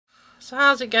So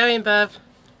how's it going, Bev?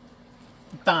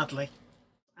 Badly.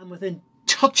 I'm within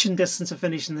touching distance of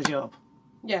finishing the job.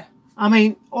 Yeah. I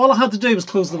mean, all I had to do was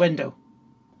close the window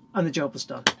and the job was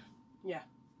done. Yeah.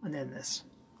 And then this.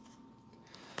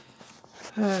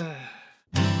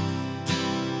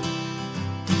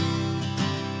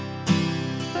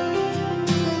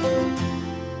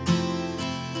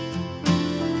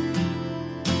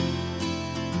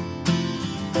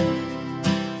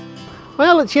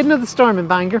 Well, it's yet another storm in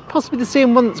Bangor, possibly the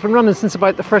same one that's been running since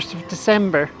about the 1st of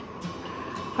December.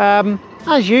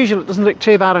 As usual, it doesn't look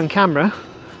too bad on camera,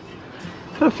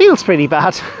 but it feels pretty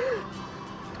bad.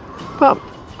 But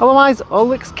otherwise, all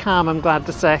looks calm, I'm glad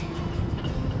to say.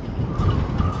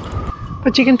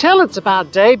 But you can tell it's a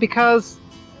bad day because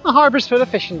the harbour's full of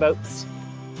fishing boats.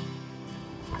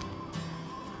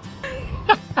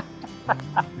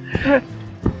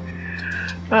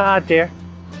 Ah dear.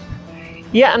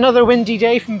 Yet another windy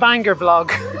day from Bangor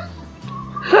vlog.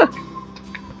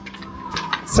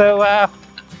 So I'm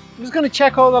just going to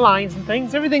check all the lines and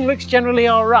things. Everything looks generally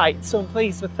alright, so I'm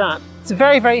pleased with that. It's a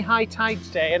very, very high tide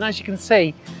today, and as you can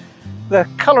see, the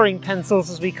colouring pencils,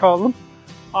 as we call them,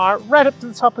 are right up to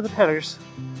the top of the pillars.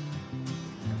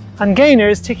 And Gaynor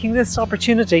is taking this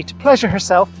opportunity to pleasure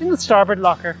herself in the starboard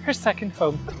locker, her second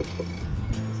home.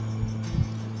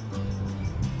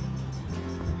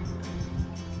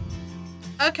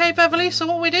 Okay, Beverly, so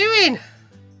what are we doing?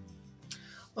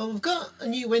 Well, we've got a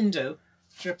new window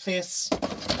to replace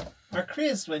our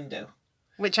crazed window.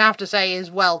 Which I have to say is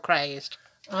well crazed.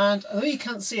 And although you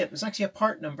can't see it, there's actually a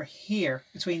part number here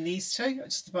between these two,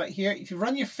 just about here. If you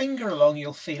run your finger along,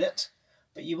 you'll feel it,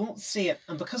 but you won't see it.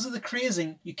 And because of the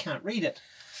crazing, you can't read it.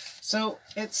 So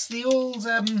it's the old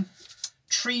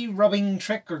tree rubbing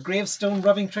trick, or gravestone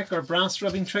rubbing trick, or brass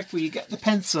rubbing trick, where you get the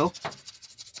pencil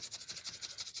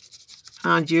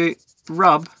and you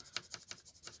rub,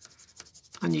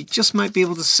 and you just might be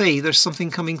able to see there's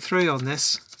something coming through on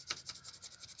this.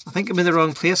 I think I'm in the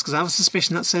wrong place because I have a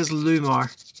suspicion that says Lumar.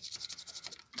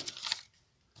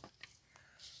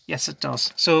 Yes, it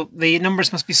does. So the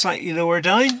numbers must be slightly lower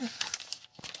down.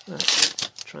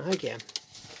 Let's try again.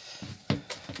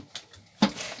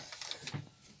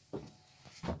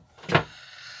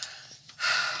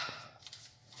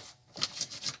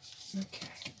 Okay.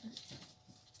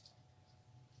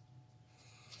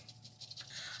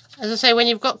 As I say, when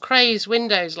you've got crazed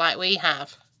windows like we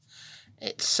have,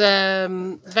 it's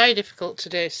very difficult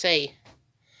to see.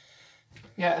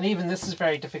 Yeah, and even this is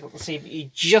very difficult to see, but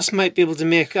you just might be able to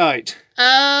make out.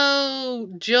 Oh,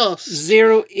 just.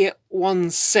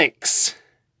 0816.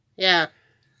 Yeah.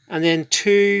 And then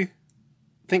 2,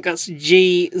 I think that's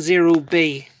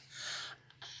G0B.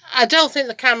 I don't think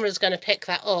the camera's going to pick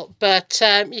that up, but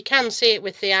you can see it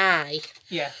with the eye.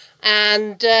 Yeah.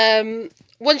 And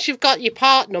once you've got your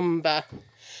part number,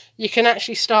 you can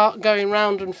actually start going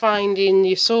round and finding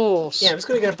your source. Yeah, I'm just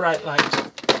going to get a bright light.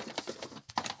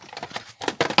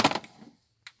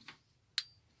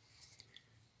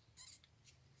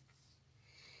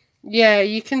 Yeah,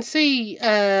 you can see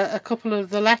a couple of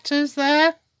the letters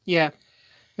there. Yeah,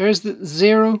 there's the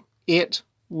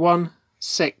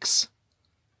 0816.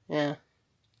 Yeah.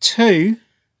 2,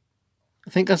 I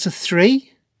think that's a 3.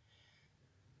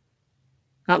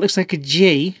 That looks like a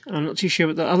G. I'm not too sure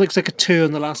what that looks like a 2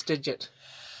 on the last digit.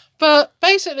 But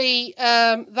basically,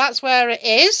 that's where it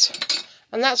is,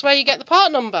 and that's where you get the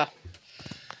part number.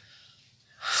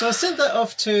 So I sent that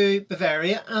off to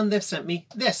Bavaria, and they've sent me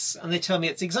this, and they tell me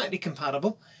it's exactly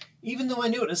compatible, even though I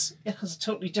notice it has a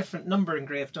totally different number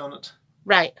engraved on it.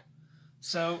 Right.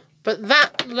 So, but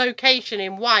that location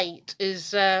in white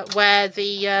is where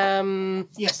the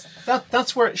yes,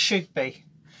 that's where it should be.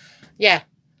 Yeah.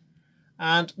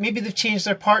 And maybe they've changed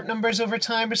their part numbers over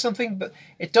time or something, but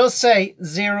it does say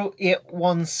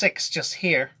 0816 just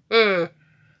here.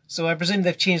 So I presume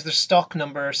they've changed their stock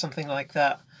number or something like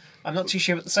that. I'm not too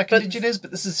sure what the second digit is,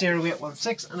 but this is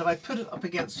 0816. And if I put it up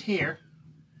against here,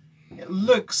 it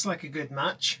looks like a good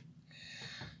match.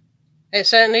 It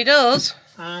certainly does.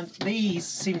 And these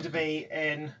seem to be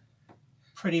in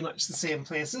pretty much the same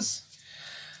places.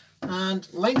 And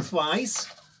lengthwise,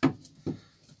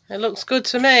 it looks good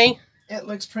to me. It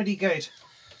looks pretty good.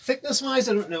 Thickness-wise,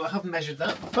 I don't know. I haven't measured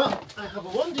that. But I have a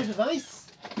wonder device.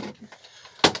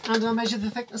 And I'll measure the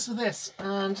thickness of this.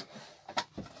 And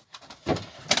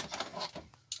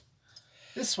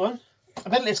this one, I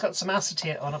bet it's got some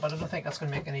acetate on it, but I don't think that's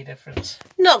going to make any difference.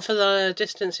 Not for the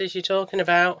distances you're talking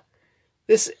about.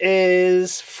 This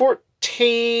is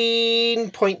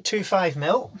 14.25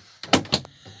 mil.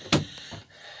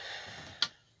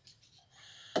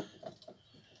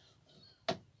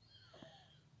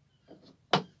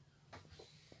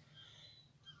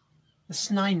 This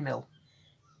is 9mm.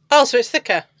 Oh, so it's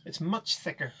thicker. It's much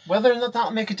thicker. Whether or not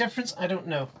that'll make a difference, I don't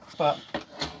know. But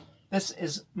this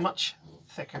is much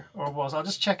thicker, or was. I'll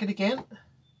just check it again.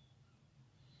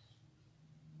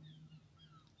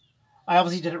 I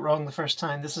obviously did it wrong the first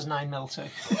time. This is 9mm too.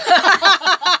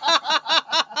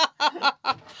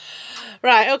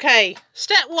 Right, okay.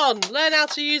 Step 1, learn how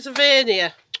to use a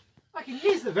vernier. I can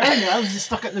use the vernier. I was just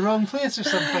stuck it in the wrong place or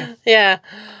something. Yeah.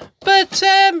 But,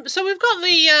 so we've got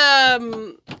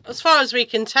the, as far as we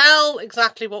can tell,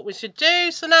 exactly what we should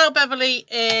do. So now Beverly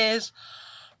is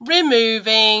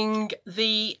removing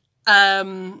the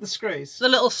screws. The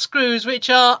little screws, which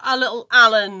are a little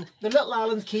Allen. The little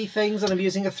Allen key things, and I'm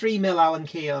using a 3mm Allen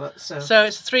key on it. So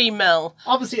it's 3mm.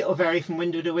 Obviously it'll vary from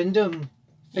window to window and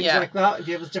things like that. If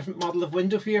you have a different model of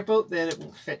window for your boat, then it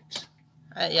won't fit.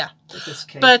 With this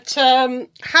key. But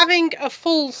having a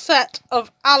full set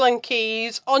of Allen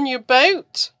keys on your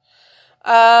boat. We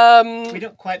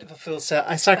don't quite have a full set.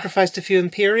 I sacrificed a few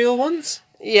Imperial ones.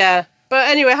 Yeah. But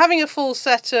anyway, having a full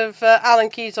set of Allen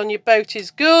keys on your boat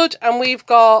is good. And we've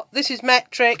got, this is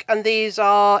metric and these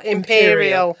are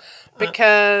Imperial.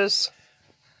 Because...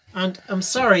 and I'm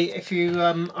sorry if you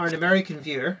are an American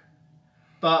viewer,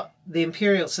 but the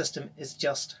Imperial system is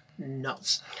just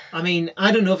nuts. I mean,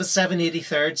 I don't know if a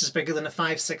 7/83 is bigger than a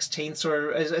 5/16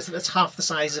 or it's half the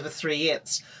size of a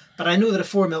 3/8. But I know that a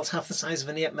 4mm is half the size of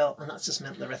an 8mm, and that's just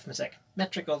mental arithmetic.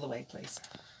 Metric all the way, please.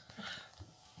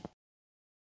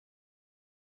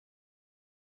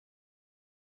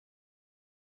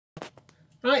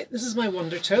 Right, this is my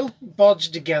wonder tool,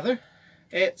 bodged together.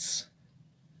 It's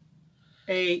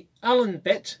a Allen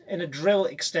bit in a drill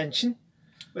extension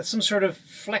with some sort of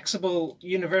flexible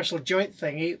universal joint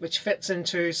thingy which fits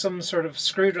into some sort of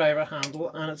screwdriver handle,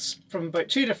 and it's from about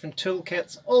 2 different tool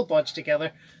kits, all bodged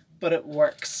together, but it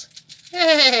works.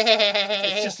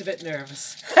 It's just a bit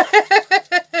nervous.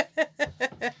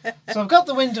 So I've got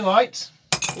the window out.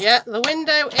 Yeah, the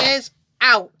window is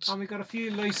out. And we've got a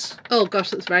few loose... Oh gosh,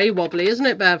 that's very wobbly, isn't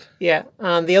it, Bev? Yeah,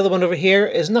 and the other one over here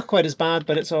is not quite as bad,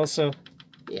 but it's also...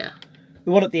 Yeah.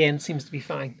 The one at the end seems to be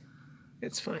fine.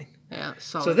 It's fine. Yeah, it's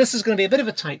solid. So this is going to be a bit of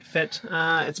a tight fit.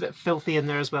 It's a bit filthy in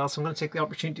there as well, so I'm going to take the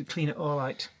opportunity to clean it all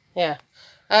out. Yeah.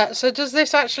 So does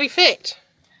this actually fit?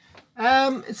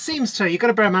 It seems to. You've got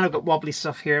to bear in mind I've got wobbly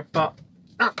stuff here, but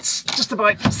that's just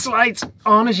about slides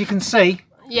on, as you can see.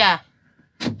 Yeah.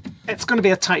 It's going to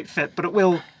be a tight fit, but it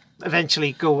will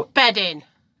eventually go. Bed in.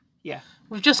 Yeah.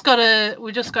 We've just got to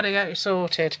get it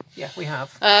sorted. Yeah, we have.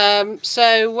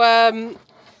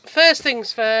 First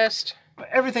things first. But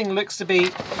everything looks to be,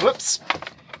 whoops,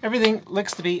 everything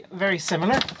looks to be very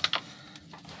similar.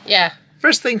 Yeah.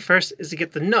 First thing first is to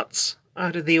get the nuts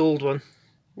out of the old one.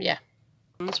 Yeah.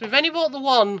 So we've only bought the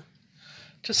one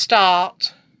to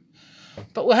start,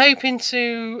 but we're hoping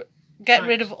to get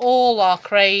rid of all our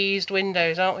crazed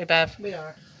windows, aren't we, Bev? We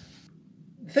are.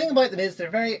 The thing about them is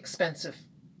they're very expensive.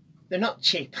 They're not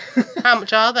cheap. How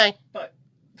much are they? But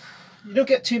you don't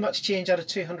get too much change out of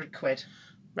 200 quid.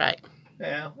 Right.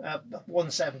 Yeah,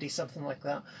 170, something like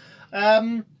that.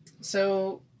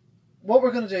 So what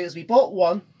we're going to do is we bought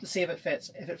one to see if it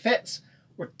fits. If it fits,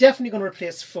 we're definitely going to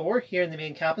replace 4 here in the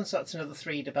main cabin, so that's another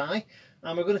 3 to buy.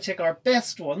 And we're going to take our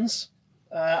best ones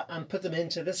and put them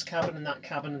into this cabin and that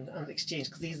cabin and exchange,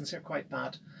 because these ones are quite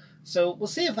bad. So we'll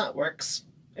see if that works.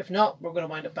 If not, we're going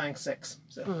to wind up buying 6.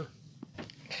 So.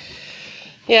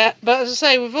 Yeah, but as I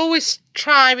say, we've always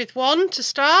tried with one to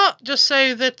start, just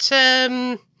so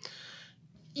that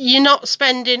you're not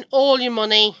spending all your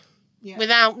money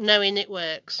without knowing it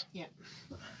works. Yeah.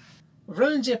 We've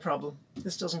run into a problem.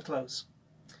 This doesn't close.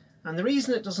 And the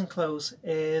reason it doesn't close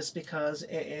is because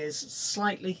it is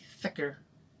slightly thicker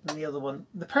than the other one.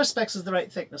 The perspex is the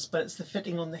right thickness, but it's the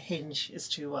fitting on the hinge is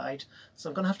too wide. So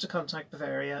I'm going to have to contact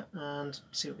Bavaria and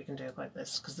see what we can do about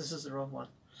this, because this is the wrong one.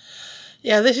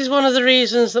 Yeah, this is one of the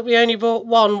reasons that we only bought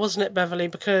one, wasn't it, Beverly?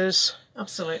 Because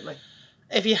absolutely,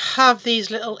 if you have these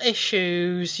little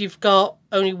issues, you've got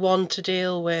only one to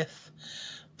deal with.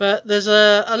 But there's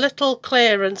a little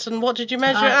clearance, and what did you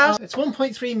measure it as? It's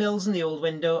 1.3 mils in the old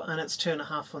window, and it's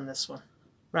 2.5 on this one.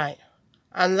 Right,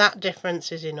 and that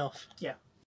difference is enough. Yeah.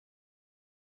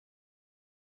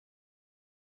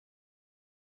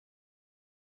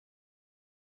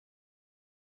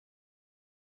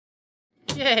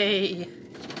 Yay!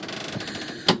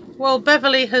 Well,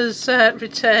 Beverly has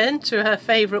returned to her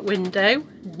favourite window.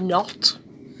 Not.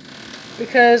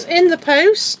 Because in the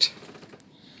post,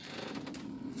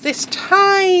 this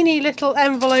tiny little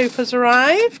envelope has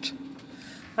arrived.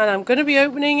 And I'm going to be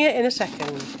opening it in a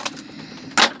second.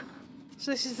 So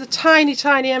this is the tiny,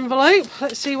 tiny envelope.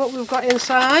 Let's see what we've got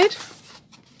inside.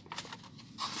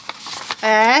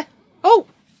 Oh!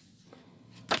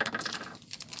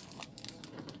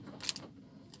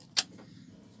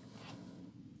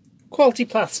 Quality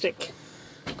plastic.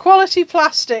 Quality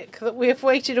plastic that we have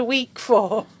waited a week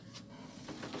for.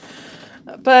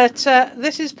 But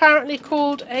this is apparently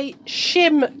called a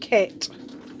shim kit.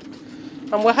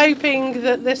 And we're hoping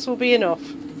that this will be enough.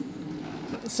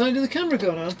 Is that the side of the camera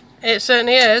going on? It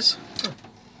certainly is. Oh.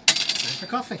 Time for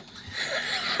coffee.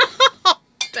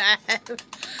 Bev.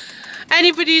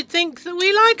 Anybody'd think that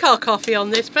we like our coffee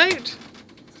on this boat.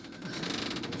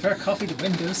 Prefer coffee to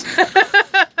windows.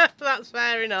 That's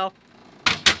fair enough.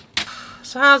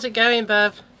 So how's it going,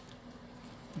 Bev?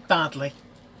 Badly.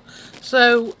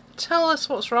 So tell us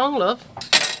what's wrong, love.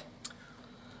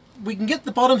 We can get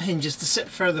the bottom hinges to sit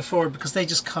further forward because they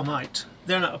just come out.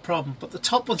 They're not a problem, but the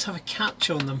top ones have a catch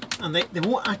on them and they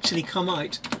won't actually come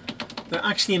out. They're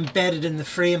actually embedded in the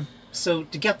frame. So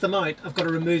to get them out, I've got to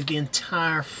remove the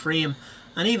entire frame.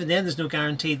 And even then there's no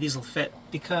guarantee these will fit,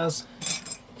 because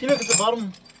if you look at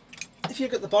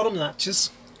the bottom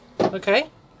latches, Okay.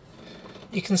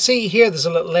 you can see here there's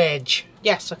a little edge.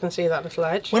 Yes, I can see that little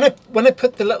edge. When I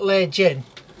put the little edge in,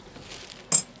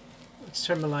 let's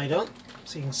turn the light on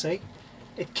so you can see,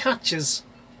 it catches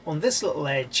on this little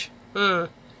edge. Mm.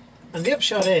 And the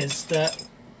upshot is that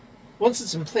once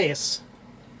it's in place,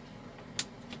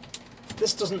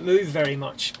 this doesn't move very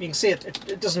much. You can see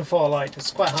it doesn't fall out.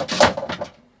 It's quite happy.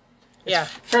 Yeah.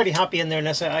 It's fairly happy in there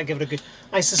unless I give it a good...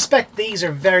 I suspect these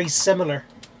are very similar,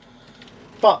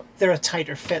 but they're a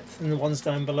tighter fit than the ones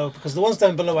down below, because the ones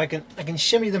down below I can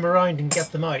shimmy them around and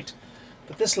get them out.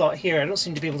 But this lot here, I don't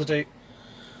seem to be able to do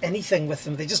anything with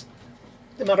them. They just,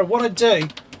 no matter what I do,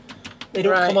 they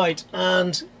don't come out.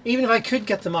 And even if I could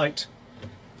get them out,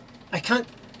 I can't.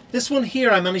 This one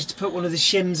here, I managed to put one of the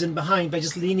shims in behind by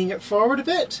just leaning it forward a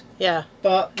bit. Yeah.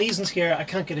 But these ones here, I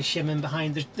can't get a shim in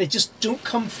behind. They just don't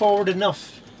come forward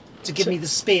enough to give me the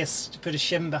space to put a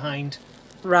shim behind.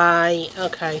 Right,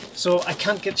 okay. So I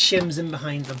can't get shims in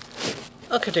behind them.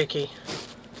 Okie dokie.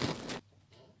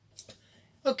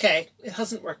 Okay, it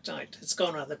hasn't worked out. It's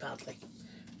gone rather badly.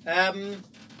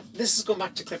 This is going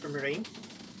back to Clipper Marine.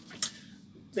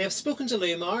 They have spoken to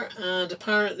Lumar, and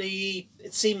apparently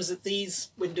it seems that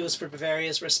these windows for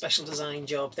Bavaria's were a special design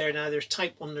job. They're now, they're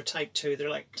type 1 or type 2, they're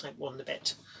like type 1 a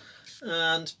bit.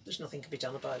 And there's nothing can be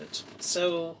done about it.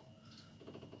 So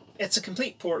it's a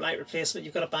complete Portlight replacement.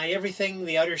 You've got to buy everything,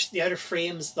 the outer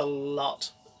frames, the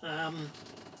lot. And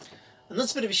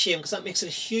that's a bit of a shame, because that makes it a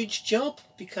huge job,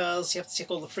 because you have to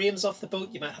take all the frames off the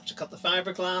boat, you might have to cut the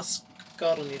fiberglass.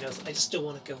 God only knows, I just don't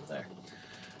want to go there.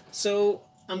 So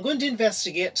I'm going to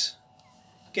investigate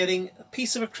getting a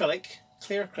piece of acrylic,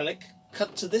 clear acrylic,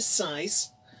 cut to this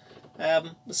size,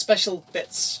 with special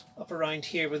bits up around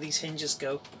here where these hinges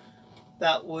go,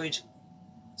 that would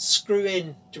screw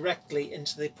in directly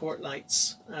into the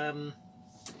Portlights.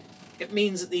 It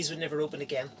means that these would never open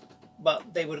again,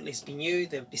 but they would at least be new,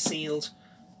 they would be sealed,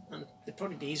 and they'd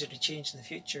probably be easier to change in the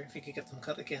future if you could get them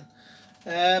cut again.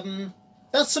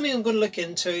 That's something I'm going to look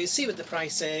into, see what the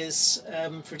price is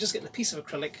for just getting a piece of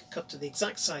acrylic cut to the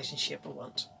exact size and shape I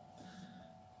want.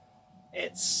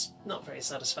 It's not very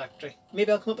satisfactory.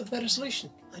 Maybe I'll come up with a better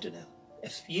solution. I don't know.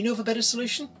 If you know of a better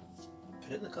solution,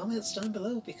 put it in the comments down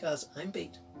below, because I'm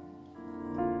beat.